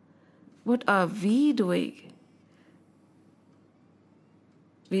 What are we doing?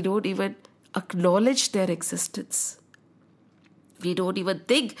 We don't even acknowledge their existence. We don't even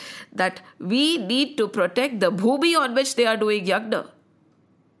think that we need to protect the bhumi on which they are doing yagna.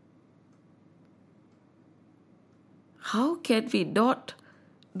 How can we not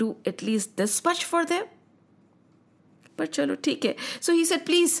do at least this much for them? But chalo, theek hai. So he said,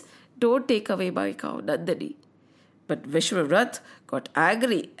 please don't take away my cow, Nandini. But Vishwavrat got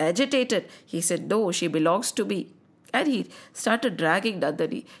angry, agitated. He said, no, she belongs to me. And he started dragging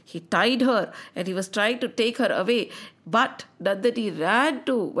Nandini. He tied her and he was trying to take her away. But Nandini ran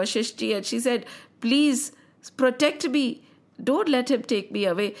to Vashishti and she said, please protect me. Don't let him take me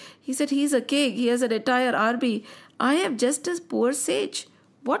away. He said, he's a king. He has an entire army. I am just a poor sage.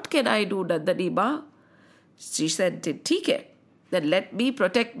 What can I do, Nandini Ma? She said, theek hai. Then let me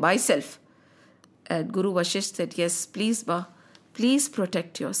protect myself. And Guru Vashisht said, yes, please Ma. Please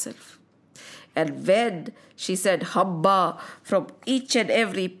protect yourself. And when she said Hamba, from each and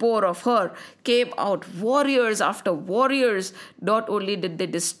every pore of her came out warriors after warriors. Not only did they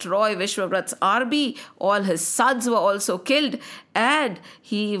destroy Vishwavrat's army, all his sons were also killed and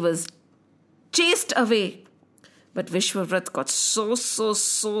he was chased away. But Vishwavrat got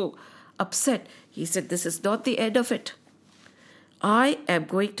so upset. He said, this is not the end of it. I am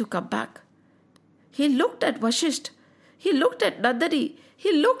going to come back. He looked at Vashisht. He looked at Nandini.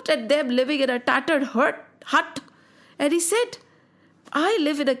 He looked at them living in a tattered hut. And he said, I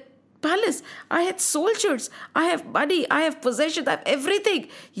live in a palace. I had soldiers. I have money. I have possessions. I have everything.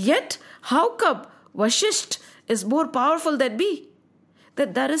 Yet, how come Vashisht is more powerful than me?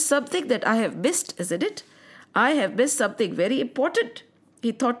 That there is something that I have missed, isn't it? I have missed something very important.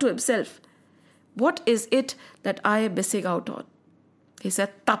 He thought to himself, what is it that I am missing out on? He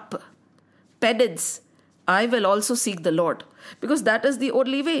said, tap, penance. I will also seek the Lord, because that is the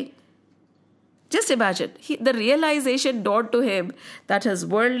only way. Just imagine, the realization dawned to him that his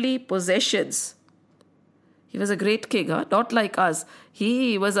worldly possessions, he was a great king, not like us.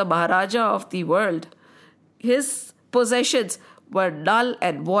 He was a Maharaja of the world. His possessions were null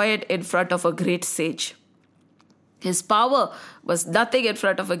and void in front of a great sage. His power was nothing in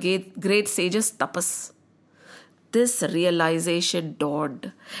front of a great sage's tapas. This realization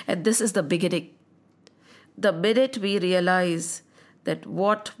dawned, and this is the beginning. The minute we realize that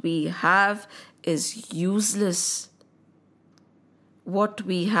what we have is useless, what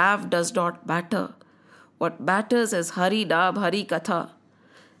we have does not matter. What matters is Hari Naam, Hari Katha.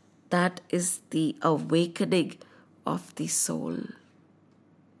 That is the awakening of the soul.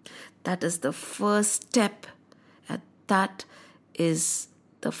 That is the first step, and that is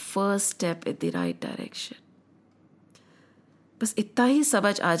the first step in the right direction. बस इतना ही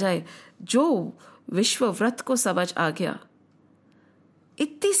समझ आ जाए जो विश्वव्रत को समझ आ गया.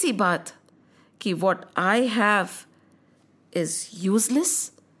 इतनी सी बात कि what I have is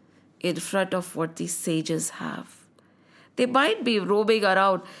useless in front of what the sages have. They might be roaming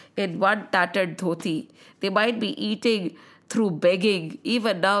around in one tattered dhoti. They might be eating through begging.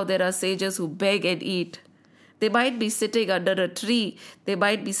 Even now there are sages who beg and eat. They might be sitting under a tree. They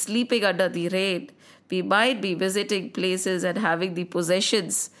might be sleeping under the rain. We might be visiting places and having the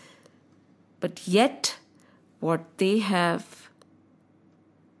possessions. But yet, what they have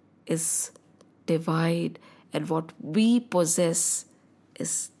is divine, and what we possess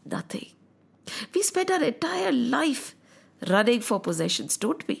is nothing. We spend our entire life running for possessions,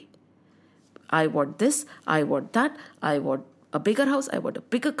 don't we? I want this, I want that, I want a bigger house, I want a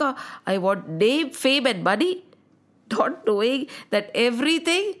bigger car, I want name, fame and money, not knowing that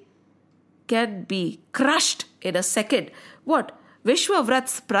everything can be crushed in a second. What?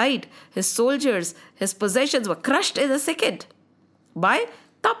 Vishwavrat's pride, his soldiers, his possessions were crushed in a second. By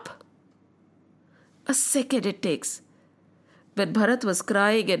tap. A second it takes. When Bharat was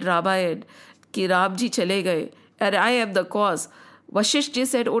crying in Ramayana, ki Ramji chale gaye, and I am the cause, Vashisht ji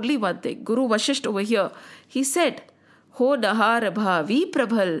said only one thing. Guru Vashisht over here, he said, Ho nahar bhavi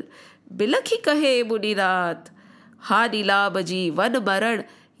prabhal, bilakhi kahe muniraat, ha nilabaji van maran,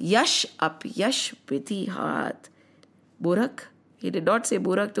 yash ap yash vidhi haat. Burak, he did not say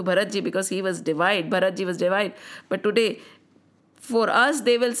Burak to Bharatji because he was divine. Bharatji was divine. But today, for us,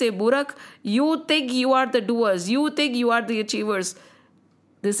 they will say, Burak, you think you are the doers. You think you are the achievers.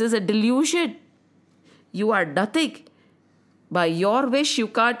 This is a delusion. You are nothing. By your wish, you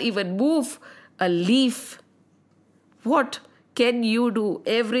can't even move a leaf. What can you do?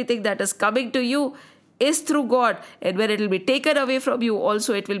 Everything that is coming to you is through God, and when it will be taken away from you,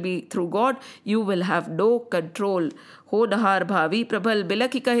 also it will be through God. You will have no control. Ho nahar bhavi prabhal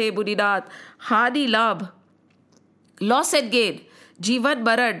bilaki kahe buninath, hani labh, loss and gain, jivan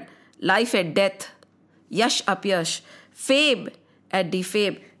maran, life and death, yash apyash, fame and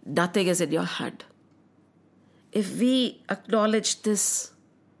defame, nothing is in your hand. If we acknowledge this,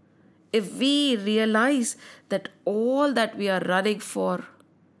 if we realize that all that we are running for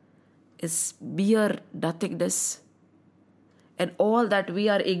is mere nothingness, and all that we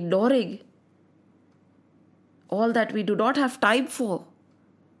are ignoring, all that we do not have time for,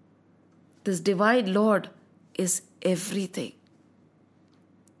 this divine Lord is everything.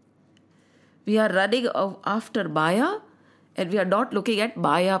 We are running after Maya, and we are not looking at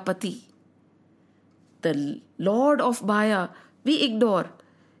Mayapati. The Lord of Maya we ignore,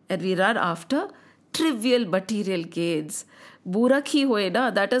 and we run after trivial material gains. Burakhi hoye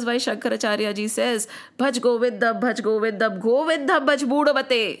na. That is why Shankaracharya ji says, Bhaj Govindam, Bhaj Govindam, Govindam Bhaj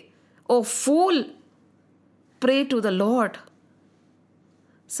Moodamate. Oh fool, pray to the Lord.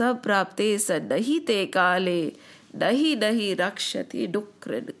 Sab prapte san nahi te kale, nahi nahi rakshati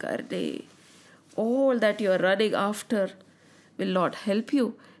dukrin karne. All that you are running after will not help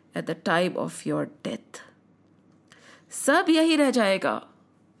you at the time of your death. सब यही रह जाएगा.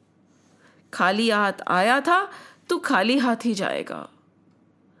 खाली हाथ आया था तो खाली हाथ ही जाएगा.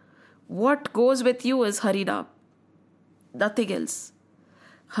 What goes with you is Hari Naam, nothing else.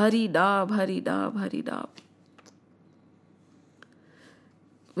 Hari Naam, Hari Naam, Hari Naam.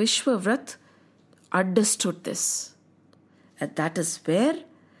 Vishwavrat understood this, and that is where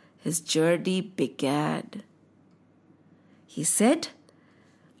his journey began. He said,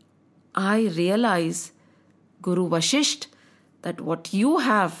 I realize, Guru Vashisht, that what you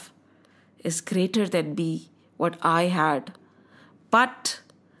have is greater than me, what I had. But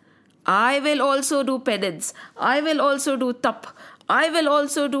I will also do penance. I will also do tap. I will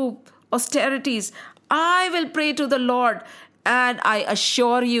also do austerities. I will pray to the Lord. And I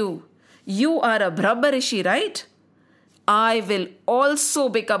assure you, you are a Brahma Rishi, right? I will also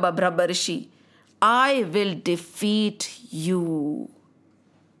become a Brahma Rishi. I will defeat you.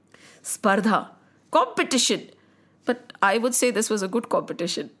 Spardha, competition. But I would say this was a good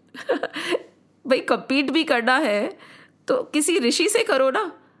competition. भाई compete भी करना है तो किसी ऋषि से करो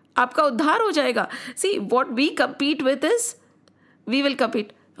ना, आपका उद्धार हो जाएगा. See, what we compete with is, we will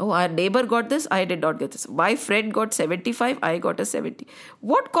compete. Oh, our neighbor got this, I did not get this. My friend got 75, I got a 70.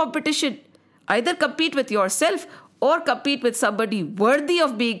 What competition? Either compete with yourself or compete with somebody worthy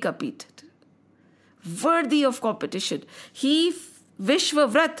of being competed. Worthy of competition. He,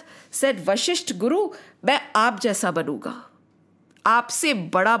 Vishwavrat, said, Vashisht Guru, मैं आप जैसा बनूंगा, आपसे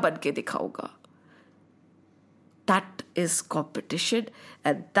बड़ा बन के दिखाऊंगा. That is competition,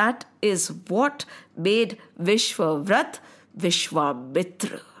 and that is what made Vishwavrat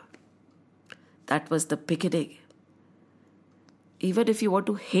Vishwamitra. That was the beginning. Even if you want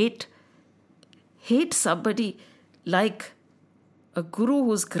to hate somebody like a guru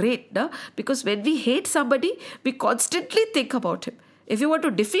who's great, no? Because when we hate somebody, we constantly think about him. If you want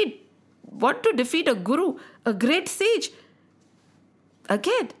to defeat a guru, a great sage,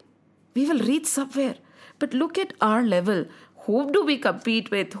 again, we will reach somewhere. But look at our level. Whom do we compete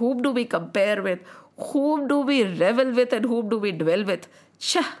with? Whom do we compare with? Whom do we revel with and whom do we dwell with?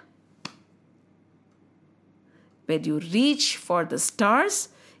 Shah! When you reach for the stars,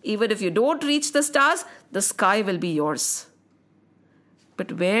 even if you don't reach the stars, the sky will be yours.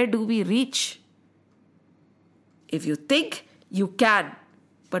 But where do we reach? If you think, you can.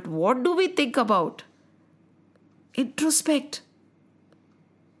 But what do we think about? Introspect.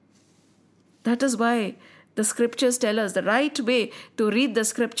 That is why the scriptures tell us the right way to read the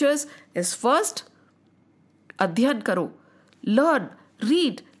scriptures is first, adhyan karo. Learn,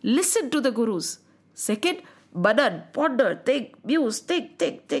 read, listen to the gurus. Second, manan, ponder, think, muse,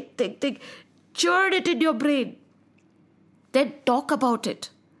 think. Churn it in your brain. Then talk about it.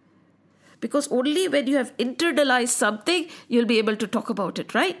 Because only when you have internalized something, you'll be able to talk about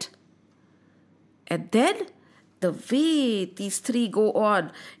it, right? And then, the way these three go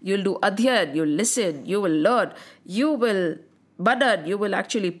on, you'll do adhyan, you'll listen, you will learn, you will manan, you will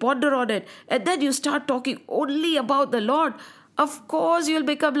actually ponder on it, and then you start talking only about the Lord. Of course, you'll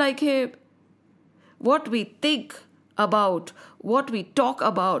become like Him. What we think about, what we talk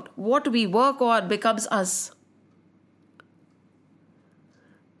about, what we work on becomes us.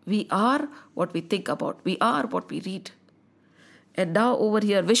 We are what we think about. We are what we read. And now over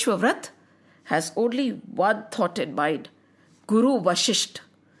here, Vishwavrat has only one thought in mind. Guru Vashisht.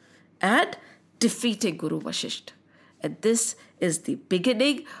 And defeating Guru Vashisht. And this is the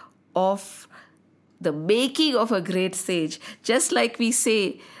beginning of the making of a great sage. Just like we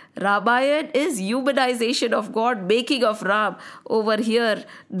say, Ramayana is humanization of God, making of Ram. Over here,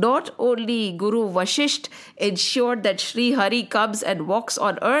 not only Guru Vashisht ensured that Sri Hari comes and walks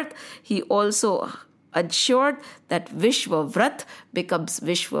on earth, he also ensured that Vishwavrat becomes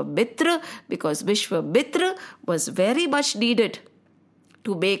Vishwamitra, because Vishwamitra was very much needed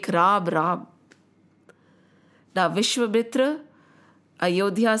to make Ram Ram. Now Vishwamitra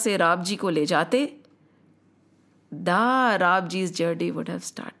Ayodhya से राम जी को ले जाते, now Ram ji's journey would have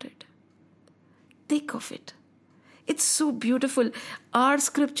started. Think of it. It's so beautiful. Our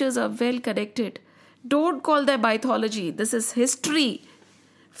scriptures are well connected. Don't call them mythology. This is history.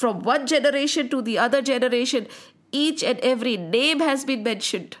 From one generation to the other generation, each and every name has been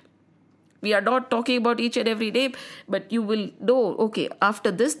mentioned. We are not talking about each and every name, but you will know, okay,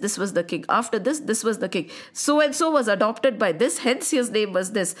 after this, this was the king. After this, this was the king. So-and-so was adopted by this, hence his name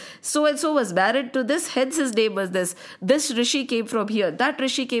was this. So-and-so was married to this, hence his name was this. This rishi came from here. That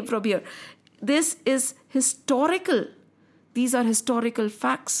rishi came from here. This is historical. These are historical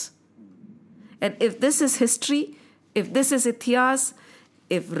facts. And if this is history, if this is Itihas,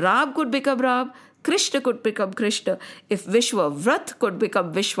 if Ram could become Ram, Krishna could become Krishna. If Vishwavrat could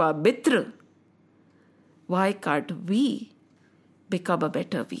become Vishwamitra, why can't we become a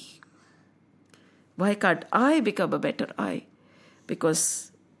better we? Why can't I become a better I?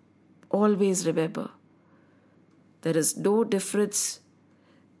 Because always remember, there is no difference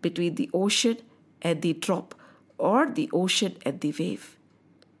between the ocean and the drop, or the ocean and the wave.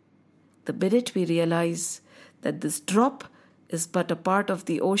 The minute we realize that this drop is but a part of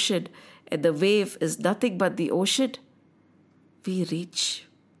the ocean and the wave is nothing but the ocean, we reach.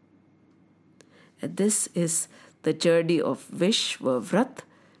 And this is the journey of Vishwavrat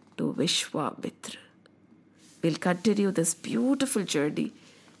to Vishwamitra. We'll continue this beautiful journey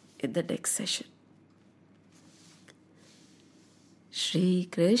in the next session. Shri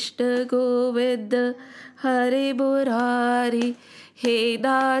Krishna Govinda Hare Murari He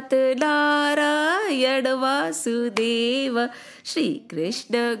Nath Narayan Vasudeva. Shri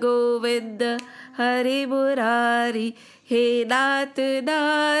Krishna Govinda Hare Murari He Nath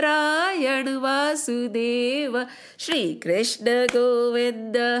Narayan Vasudeva. Shri Krishna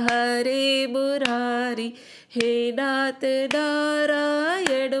Govinda Hare Murari He Nath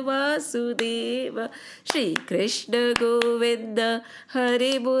Narayan Vasudeva. Shri Krishna Govinda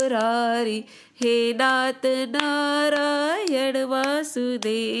Hare Murari He Nath Narayan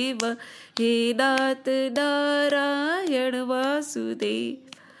Vasudeva. He Nath Narayan Vasudeva.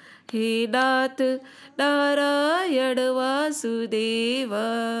 He Nath Narayan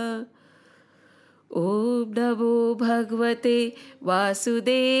Vasudeva. Om Namo Bhagavate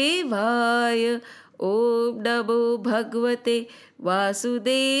Vasudevaya. Om Namo Bhagavate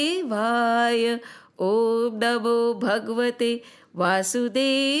Vasudevaya. Om Namo Bhagavate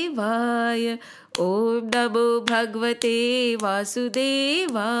Vasudevaya. Om Namo Bhagavate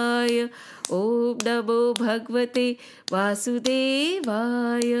Vasudevaya. Om Namo Bhagavate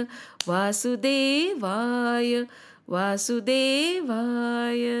Vasudevaya. Vasudevaya.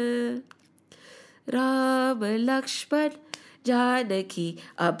 Vasudevaya. Ram Lakshman Janaki,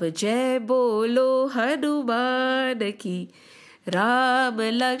 अब जय बोलो हनुमान की. राम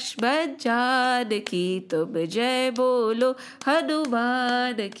लक्ष्मण जानकी, तुम जय बोलो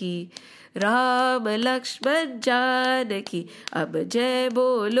हनुमान की. राम लक्ष्मण जानकी, अब जय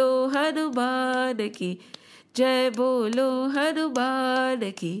बोलो हनुमान की. जय बोलो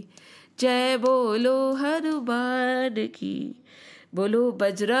हनुमान की. जय बोलो हनुमान की. बोलो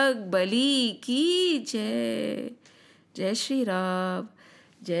बजरंग बली की जय. जय श्री राम.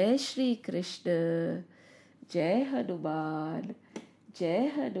 जय श्री कृष्ण. जय हनुमान.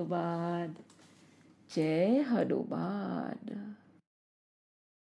 जय हनुमान. जय हनुमान.